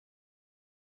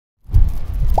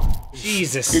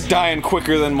Jesus. You're dying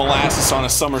quicker than molasses on a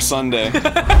summer Sunday.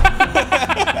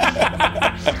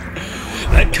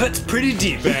 That cuts pretty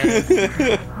deep,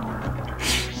 Aaron.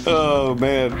 Oh,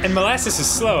 man. And molasses is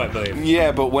slow, I believe.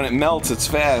 Yeah, but when it melts, it's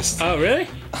fast. Oh, really?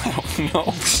 I don't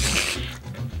know.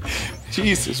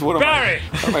 Jesus, what am Barry! I?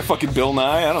 What am I, fucking Bill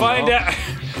Nye? I don't know. Find out.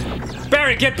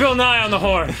 Barry, get Bill Nye on the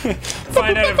horn.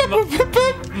 Find out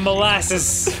if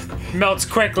molasses melts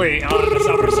quickly on a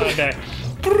summer Sunday.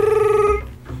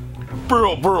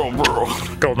 Bro.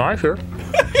 Bill Nye here.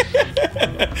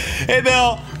 Hey,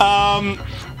 Bill.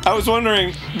 I was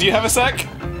wondering, do you have a sec?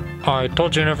 I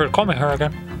told you never to call me her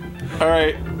again.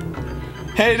 Alright.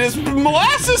 Hey, does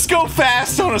molasses go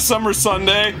fast on a summer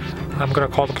Sunday? I'm gonna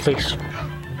call the police.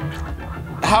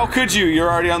 How could you?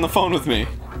 You're already on the phone with me.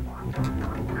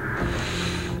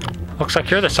 Looks like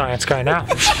you're the science guy now.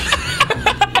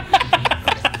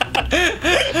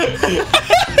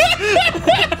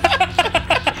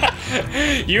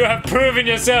 You have proven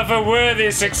yourself a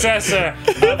worthy successor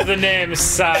of the name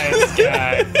Science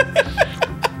Guy.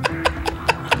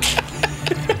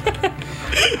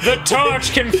 The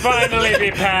torch can finally be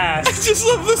passed. I just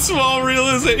love the small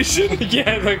realization.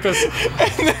 Yeah, like this.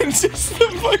 And then just the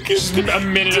fucking A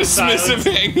minute of silence.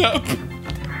 dismissive hang up.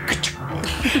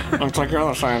 Looks like you're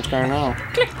the science guy now.